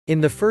In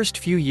the first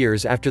few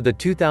years after the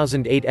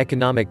 2008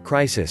 economic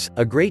crisis,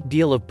 a great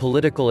deal of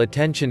political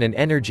attention and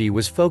energy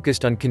was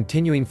focused on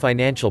continuing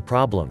financial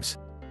problems.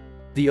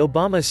 The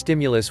Obama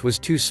stimulus was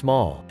too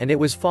small, and it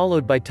was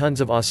followed by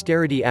tons of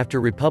austerity after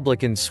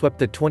Republicans swept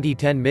the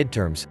 2010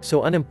 midterms,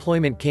 so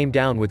unemployment came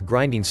down with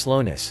grinding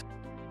slowness.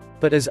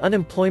 But as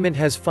unemployment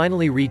has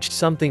finally reached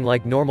something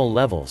like normal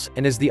levels,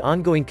 and as the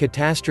ongoing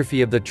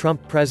catastrophe of the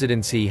Trump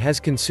presidency has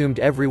consumed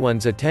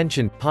everyone's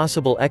attention,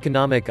 possible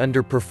economic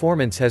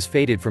underperformance has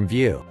faded from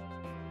view.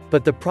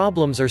 But the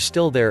problems are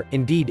still there.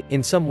 Indeed,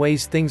 in some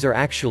ways things are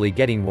actually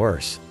getting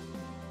worse.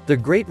 The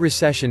Great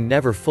Recession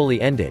never fully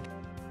ended.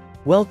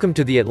 Welcome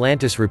to the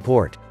Atlantis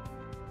report.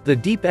 The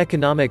deep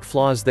economic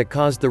flaws that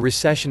caused the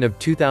recession of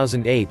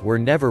 2008 were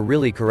never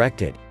really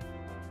corrected.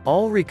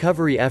 All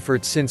recovery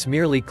efforts since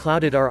merely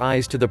clouded our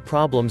eyes to the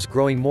problems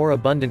growing more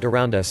abundant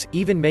around us,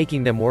 even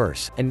making them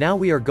worse, and now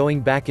we are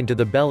going back into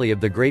the belly of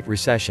the Great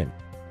Recession.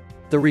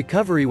 The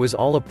recovery was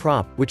all a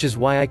prop, which is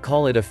why I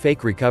call it a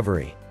fake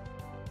recovery.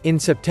 In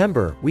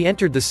September, we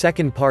entered the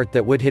second part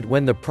that would hit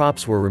when the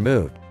props were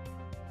removed.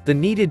 The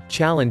needed,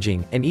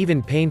 challenging, and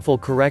even painful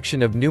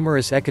correction of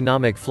numerous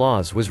economic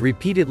flaws was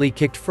repeatedly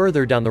kicked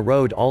further down the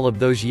road all of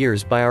those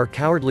years by our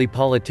cowardly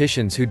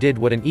politicians who did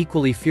what an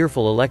equally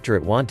fearful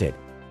electorate wanted.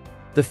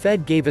 The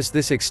Fed gave us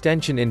this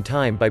extension in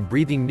time by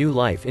breathing new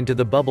life into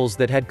the bubbles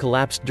that had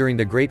collapsed during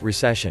the Great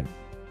Recession.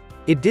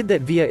 It did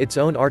that via its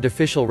own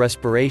artificial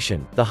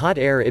respiration, the hot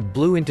air it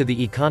blew into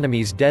the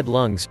economy's dead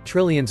lungs,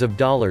 trillions of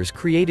dollars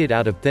created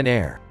out of thin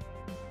air.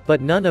 But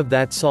none of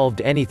that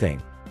solved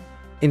anything.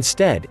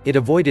 Instead, it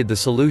avoided the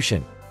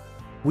solution.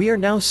 We are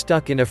now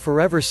stuck in a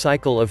forever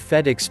cycle of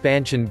Fed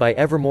expansion by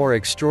ever more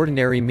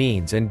extraordinary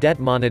means and debt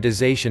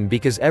monetization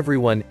because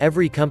everyone,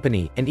 every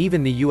company, and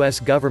even the US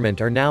government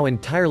are now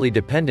entirely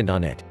dependent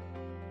on it.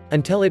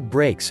 Until it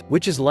breaks,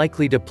 which is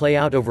likely to play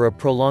out over a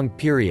prolonged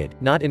period,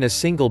 not in a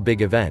single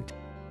big event.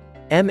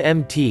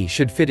 MMT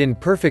should fit in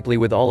perfectly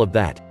with all of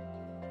that.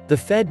 The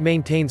Fed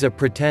maintains a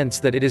pretense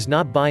that it is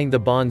not buying the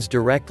bonds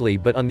directly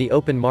but on the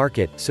open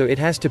market, so it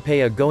has to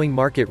pay a going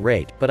market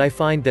rate, but I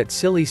find that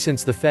silly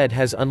since the Fed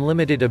has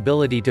unlimited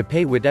ability to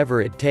pay whatever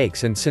it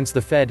takes, and since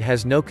the Fed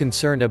has no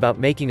concern about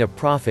making a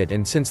profit,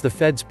 and since the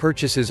Fed's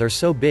purchases are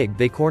so big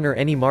they corner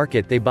any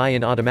market they buy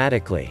in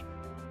automatically.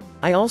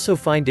 I also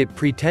find it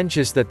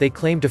pretentious that they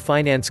claim to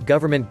finance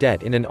government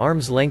debt in an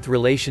arm's-length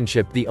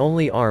relationship. The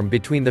only arm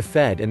between the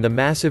Fed and the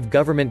massive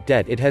government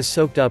debt it has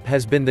soaked up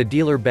has been the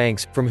dealer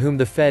banks, from whom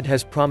the Fed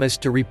has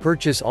promised to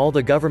repurchase all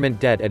the government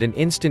debt at an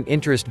instant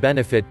interest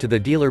benefit to the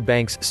dealer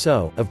banks,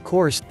 so, of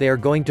course, they are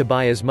going to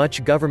buy as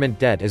much government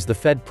debt as the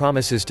Fed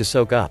promises to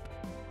soak up.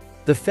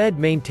 The Fed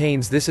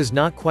maintains this is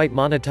not quite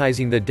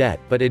monetizing the debt,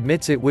 but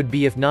admits it would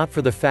be if not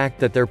for the fact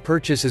that their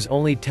purchase is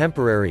only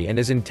temporary and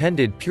is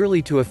intended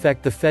purely to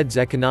affect the Fed's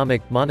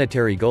economic,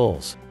 monetary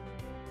goals.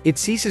 It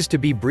ceases to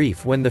be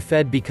brief when the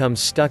Fed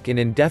becomes stuck in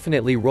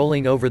indefinitely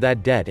rolling over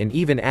that debt and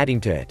even adding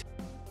to it.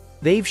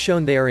 They've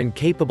shown they are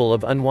incapable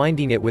of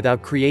unwinding it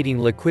without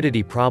creating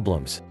liquidity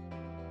problems.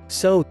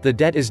 So, the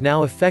debt is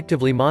now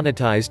effectively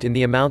monetized in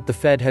the amount the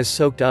Fed has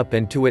soaked up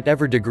and to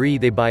whatever degree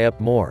they buy up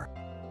more.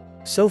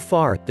 So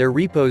far, their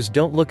repos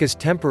don't look as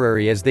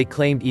temporary as they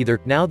claimed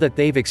either, now that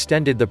they've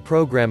extended the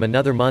program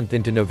another month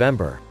into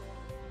November.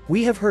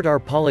 We have heard our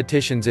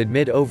politicians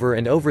admit over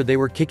and over they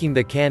were kicking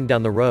the can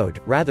down the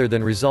road, rather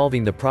than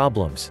resolving the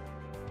problems.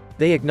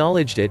 They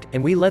acknowledged it,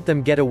 and we let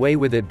them get away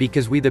with it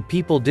because we the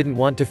people didn't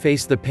want to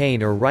face the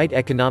pain or write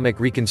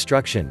economic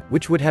reconstruction,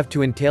 which would have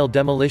to entail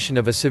demolition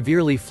of a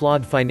severely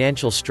flawed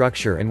financial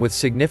structure and with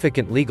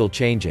significant legal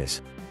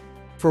changes.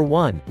 For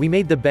one, we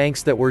made the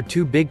banks that were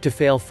too big to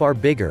fail far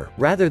bigger,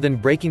 rather than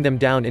breaking them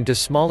down into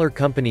smaller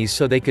companies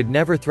so they could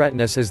never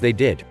threaten us as they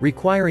did,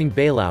 requiring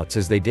bailouts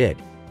as they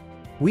did.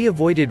 We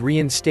avoided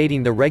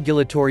reinstating the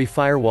regulatory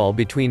firewall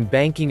between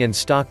banking and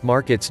stock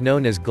markets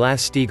known as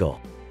Glass-Steagall.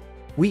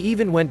 We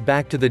even went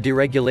back to the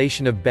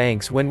deregulation of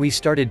banks when we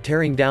started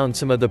tearing down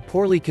some of the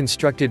poorly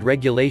constructed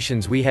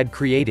regulations we had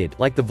created,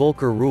 like the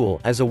Volcker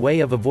Rule, as a way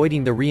of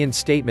avoiding the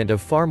reinstatement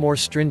of far more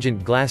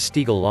stringent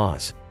Glass-Steagall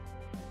laws.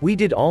 We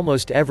did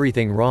almost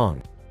everything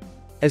wrong.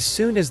 As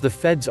soon as the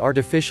Fed's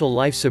artificial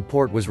life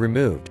support was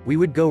removed, we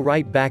would go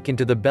right back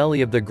into the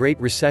belly of the Great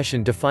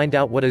Recession to find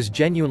out what is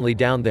genuinely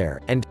down there,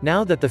 and,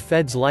 now that the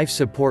Fed's life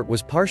support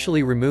was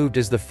partially removed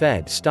as the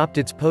Fed stopped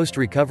its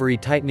post-recovery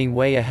tightening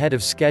way ahead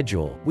of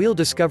schedule, we'll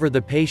discover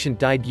the patient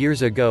died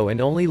years ago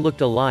and only looked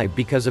alive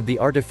because of the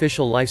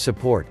artificial life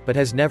support, but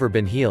has never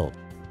been healed.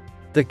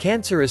 The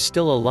cancer is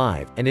still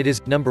alive, and it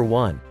is, number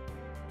 1.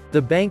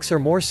 The banks are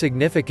more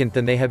significant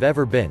than they have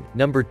ever been,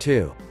 number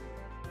 2.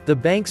 The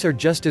banks are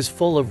just as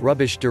full of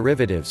rubbish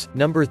derivatives,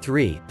 number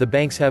 3. The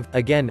banks have,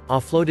 again,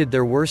 offloaded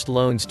their worst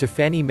loans to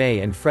Fannie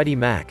Mae and Freddie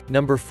Mac,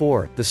 number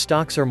 4. The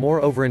stocks are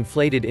more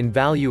overinflated in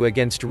value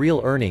against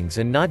real earnings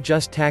and not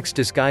just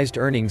tax-disguised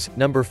earnings,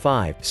 number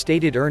 5.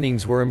 Stated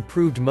earnings were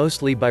improved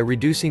mostly by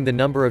reducing the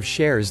number of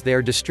shares they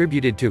are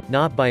distributed to,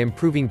 not by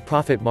improving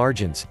profit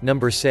margins,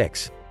 number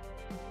 6.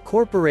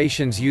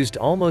 Corporations used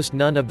almost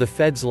none of the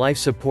Fed's life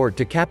support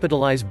to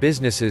capitalize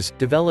businesses,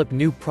 develop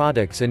new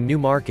products and new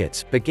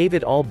markets, but gave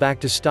it all back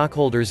to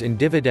stockholders in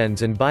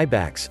dividends and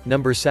buybacks.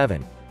 Number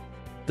 7.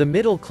 The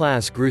middle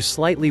class grew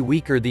slightly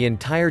weaker the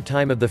entire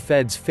time of the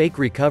Fed's fake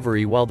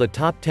recovery, while the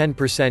top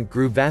 10%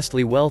 grew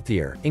vastly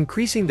wealthier,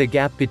 increasing the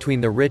gap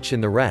between the rich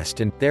and the rest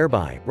and,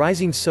 thereby,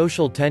 rising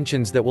social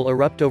tensions that will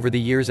erupt over the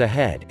years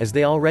ahead, as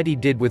they already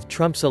did with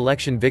Trump's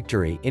election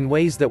victory, in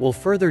ways that will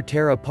further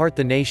tear apart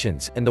the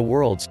nation's, and the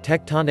world's,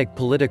 tectonic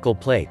political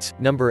plates.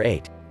 Number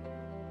 8.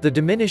 The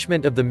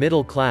diminishment of the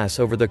middle class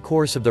over the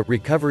course of the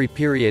recovery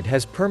period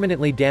has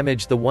permanently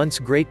damaged the once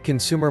great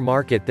consumer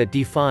market that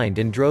defined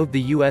and drove the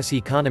U.S.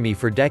 economy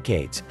for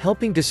decades,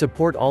 helping to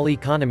support all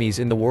economies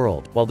in the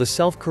world, while the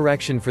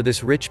self-correction for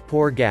this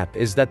rich-poor gap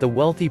is that the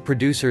wealthy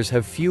producers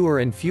have fewer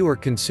and fewer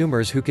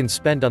consumers who can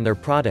spend on their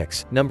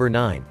products. Number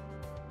 9.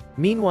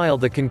 Meanwhile,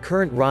 the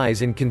concurrent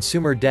rise in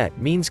consumer debt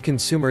means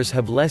consumers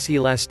have less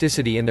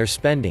elasticity in their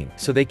spending,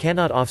 so they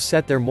cannot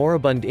offset their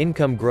moribund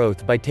income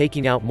growth by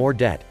taking out more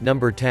debt.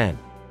 Number 10.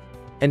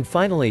 And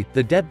finally,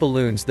 the debt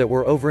balloons that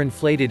were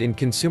overinflated in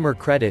consumer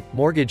credit,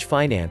 mortgage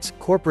finance,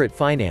 corporate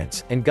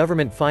finance, and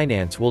government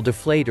finance will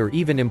deflate or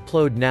even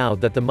implode now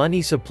that the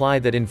money supply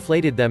that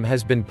inflated them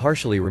has been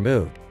partially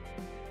removed.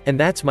 And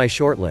that's my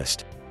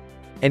shortlist.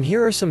 And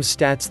here are some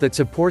stats that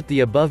support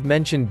the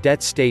above-mentioned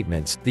debt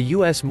statements. The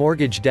U.S.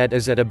 mortgage debt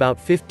is at about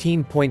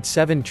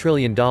 $15.7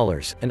 trillion,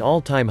 an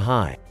all-time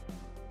high.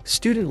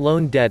 Student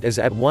loan debt is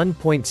at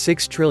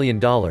 $1.6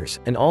 trillion,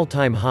 an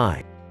all-time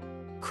high.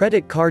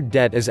 Credit card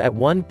debt is at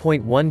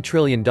 $1.1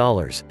 trillion,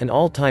 an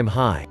all-time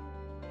high.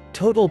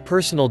 Total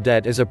personal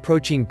debt is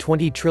approaching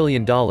 $20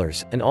 trillion,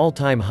 an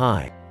all-time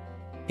high.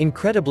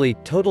 Incredibly,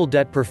 total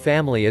debt per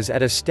family is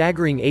at a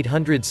staggering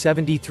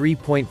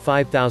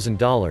 $873.5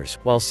 thousand,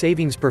 while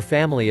savings per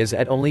family is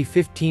at only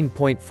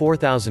 $15.4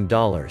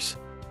 thousand.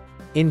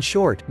 In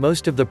short,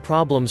 most of the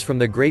problems from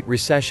the Great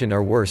Recession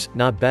are worse,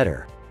 not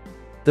better.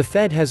 The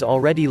Fed has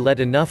already let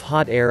enough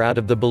hot air out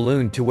of the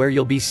balloon to where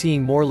you'll be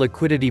seeing more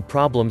liquidity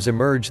problems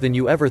emerge than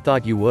you ever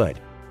thought you would.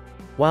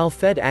 While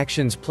Fed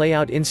actions play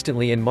out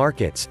instantly in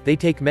markets, they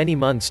take many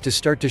months to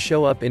start to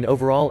show up in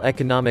overall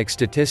economic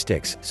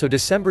statistics, so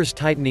December's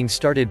tightening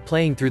started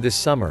playing through this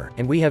summer,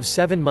 and we have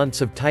 7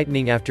 months of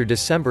tightening after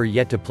December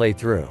yet to play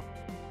through.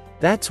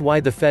 That's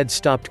why the Fed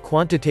stopped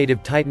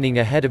quantitative tightening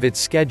ahead of its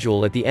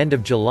schedule at the end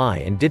of July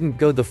and didn't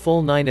go the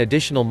full 9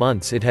 additional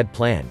months it had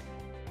planned.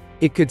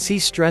 It could see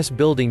stress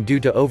building due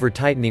to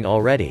over-tightening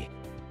already.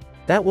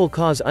 That will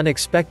cause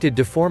unexpected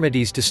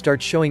deformities to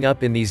start showing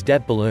up in these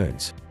debt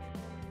balloons.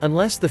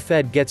 Unless the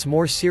Fed gets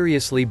more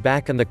seriously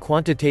back on the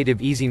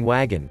quantitative easing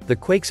wagon, the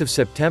quakes of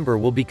September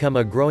will become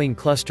a growing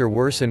cluster,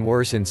 worse and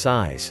worse in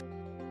size.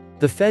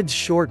 The Fed's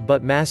short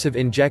but massive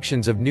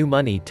injections of new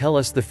money tell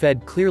us the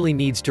Fed clearly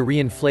needs to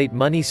reinflate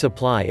money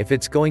supply if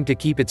it's going to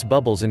keep its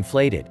bubbles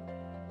inflated.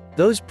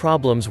 Those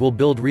problems will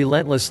build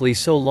relentlessly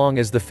so long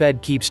as the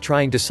Fed keeps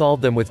trying to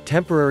solve them with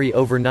temporary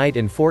overnight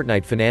and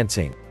fortnight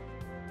financing.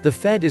 The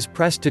Fed is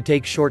pressed to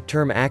take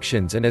short-term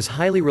actions and is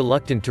highly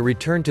reluctant to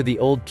return to the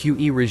old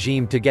QE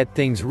regime to get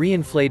things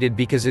reinflated,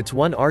 because its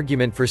one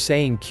argument for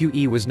saying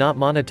QE was not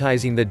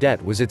monetizing the debt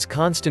was its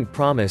constant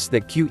promise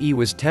that QE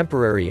was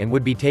temporary and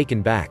would be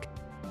taken back.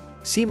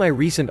 See my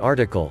recent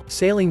article,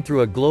 Sailing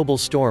Through a Global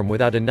Storm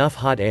Without Enough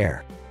Hot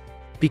Air.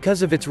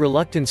 Because of its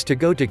reluctance to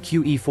go to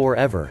QE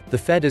forever, the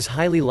Fed is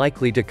highly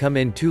likely to come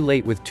in too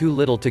late with too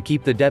little to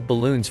keep the debt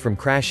balloons from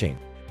crashing.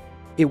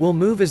 It will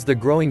move as the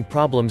growing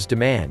problems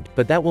demand,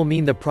 but that will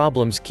mean the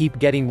problems keep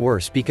getting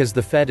worse because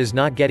the Fed is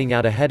not getting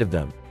out ahead of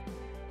them.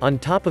 On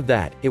top of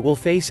that, it will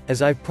face,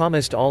 as I've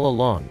promised all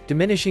along,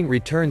 diminishing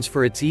returns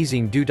for its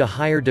easing due to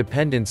higher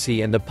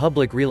dependency and the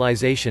public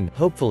realization,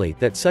 hopefully,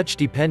 that such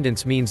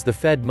dependence means the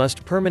Fed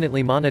must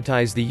permanently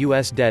monetize the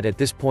US debt at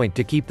this point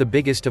to keep the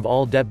biggest of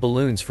all debt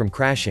balloons from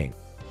crashing.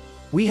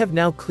 We have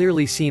now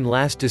clearly seen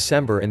last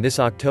December and this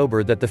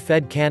October that the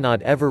Fed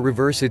cannot ever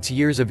reverse its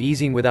years of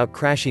easing without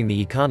crashing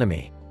the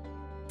economy.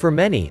 For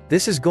many,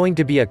 this is going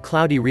to be a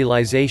cloudy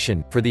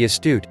realization. For the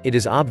astute, it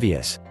is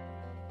obvious.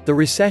 The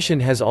recession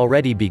has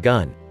already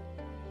begun.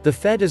 The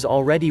Fed is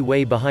already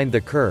way behind the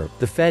curve.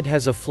 The Fed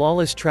has a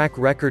flawless track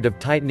record of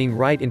tightening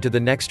right into the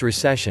next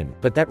recession,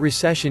 but that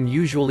recession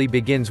usually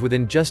begins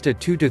within just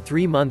 2 to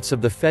 3 months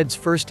of the Fed's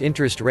first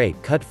interest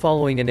rate cut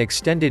following an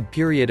extended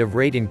period of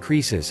rate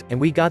increases, and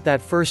we got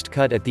that first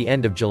cut at the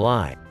end of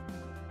July.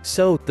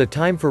 So, the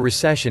time for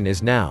recession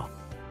is now.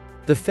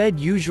 The Fed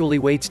usually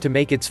waits to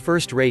make its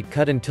first rate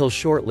cut until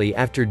shortly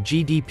after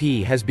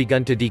GDP has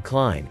begun to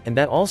decline, and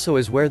that also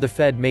is where the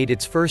Fed made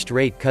its first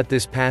rate cut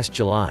this past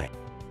July.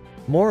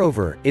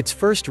 Moreover, its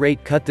first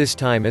rate cut this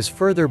time is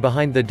further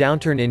behind the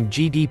downturn in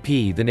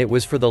GDP than it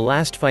was for the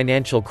last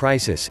financial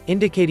crisis,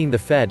 indicating the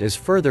Fed is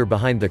further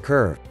behind the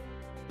curve.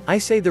 I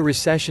say the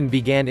recession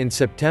began in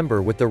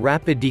September with the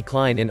rapid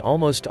decline in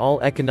almost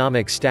all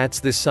economic stats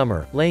this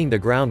summer, laying the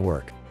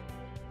groundwork.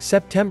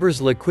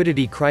 September's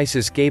liquidity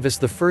crisis gave us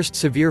the first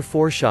severe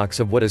foreshocks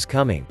of what is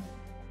coming.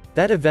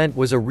 That event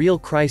was a real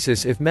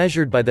crisis if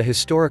measured by the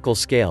historical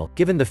scale,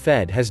 given the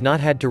Fed has not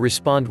had to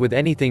respond with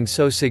anything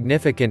so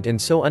significant and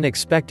so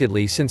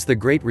unexpectedly since the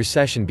Great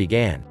Recession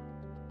began.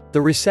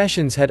 The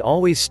recessions had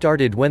always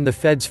started when the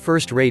Fed's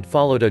first rate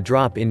followed a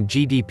drop in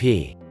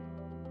GDP.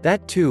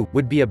 That too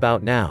would be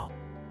about now.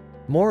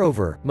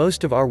 Moreover,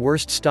 most of our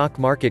worst stock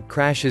market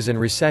crashes and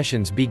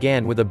recessions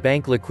began with a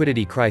bank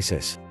liquidity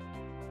crisis.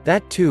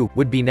 That too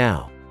would be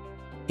now.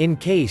 In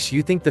case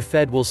you think the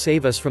Fed will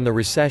save us from the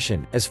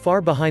recession, as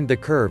far behind the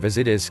curve as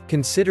it is,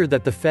 consider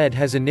that the Fed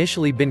has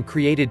initially been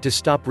created to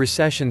stop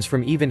recessions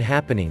from even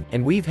happening,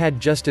 and we've had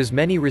just as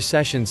many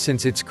recessions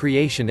since its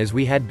creation as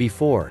we had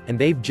before, and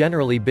they've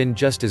generally been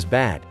just as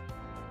bad.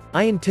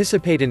 I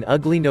anticipate an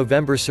ugly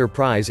November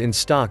surprise in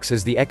stocks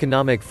as the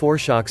economic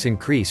foreshocks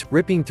increase,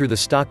 ripping through the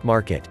stock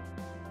market.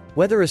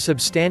 Whether a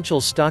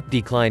substantial stock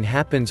decline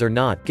happens or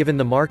not, given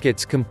the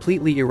market's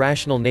completely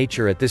irrational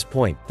nature at this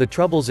point, the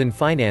troubles in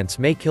finance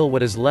may kill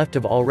what is left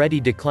of already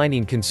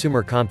declining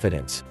consumer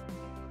confidence.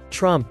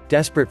 Trump,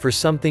 desperate for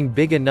something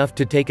big enough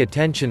to take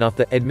attention off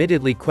the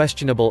admittedly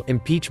questionable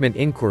impeachment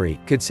inquiry,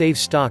 could save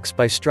stocks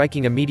by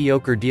striking a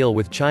mediocre deal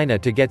with China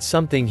to get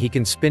something he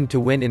can spin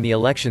to win in the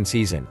election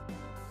season.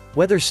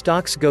 Whether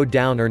stocks go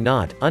down or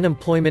not,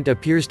 unemployment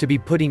appears to be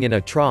putting in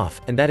a trough,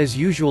 and that is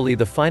usually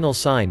the final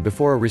sign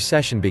before a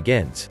recession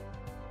begins.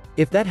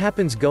 If that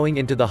happens going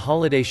into the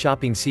holiday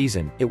shopping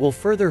season, it will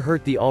further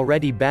hurt the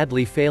already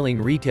badly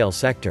failing retail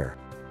sector.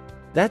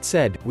 That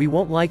said, we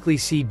won't likely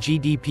see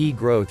GDP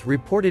growth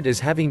reported as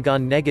having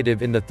gone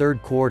negative in the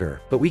third quarter,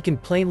 but we can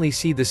plainly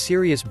see the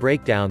serious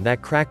breakdown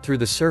that cracked through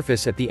the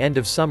surface at the end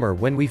of summer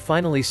when we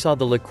finally saw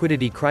the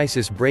liquidity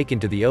crisis break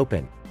into the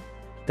open.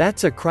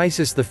 That's a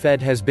crisis the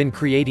Fed has been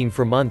creating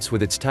for months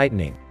with its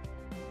tightening.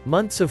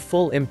 Months of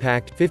full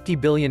impact, $50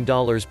 billion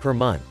per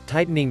month,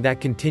 tightening that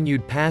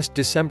continued past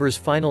December's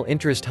final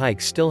interest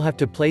hikes still have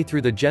to play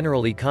through the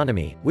general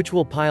economy, which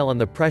will pile on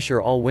the pressure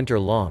all winter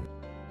long.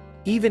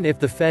 Even if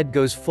the Fed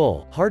goes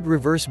full, hard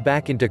reverse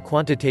back into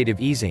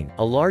quantitative easing,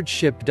 a large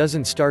ship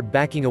doesn't start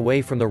backing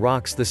away from the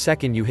rocks the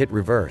second you hit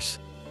reverse.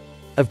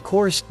 Of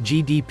course,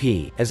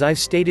 GDP, as I've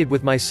stated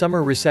with my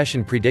summer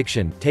recession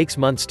prediction, takes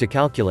months to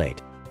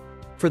calculate.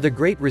 For the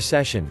Great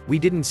Recession, we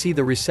didn't see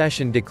the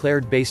recession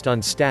declared based on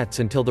stats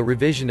until the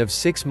revision of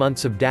 6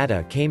 months of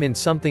data came in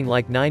something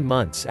like 9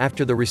 months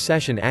after the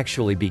recession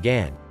actually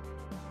began.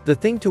 The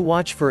thing to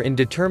watch for in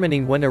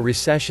determining when a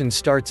recession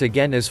starts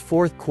again is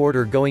fourth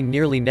quarter going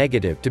nearly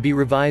negative to be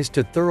revised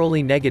to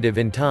thoroughly negative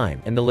in time,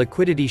 and the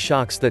liquidity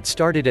shocks that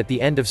started at the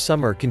end of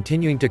summer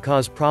continuing to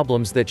cause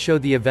problems that show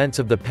the events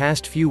of the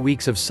past few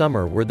weeks of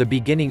summer were the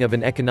beginning of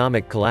an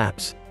economic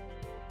collapse.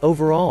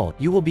 Overall,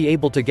 you will be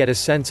able to get a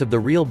sense of the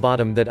real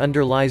bottom that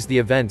underlies the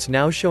events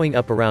now showing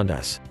up around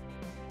us.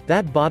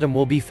 That bottom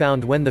will be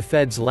found when the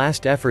Fed's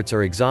last efforts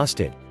are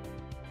exhausted.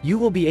 You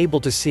will be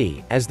able to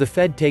see, as the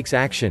Fed takes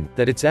action,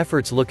 that its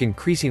efforts look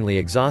increasingly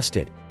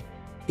exhausted.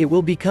 It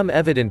will become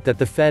evident that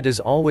the Fed is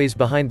always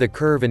behind the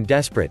curve and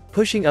desperate,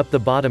 pushing up the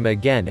bottom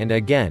again and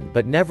again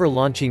but never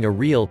launching a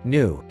real,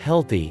 new,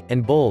 healthy,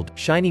 and bold,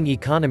 shining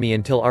economy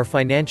until our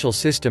financial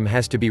system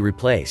has to be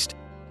replaced.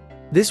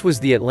 This was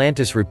the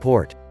Atlantis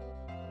Report.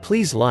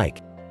 Please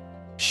like,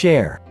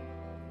 share,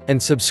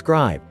 and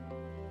subscribe.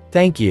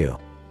 Thank you.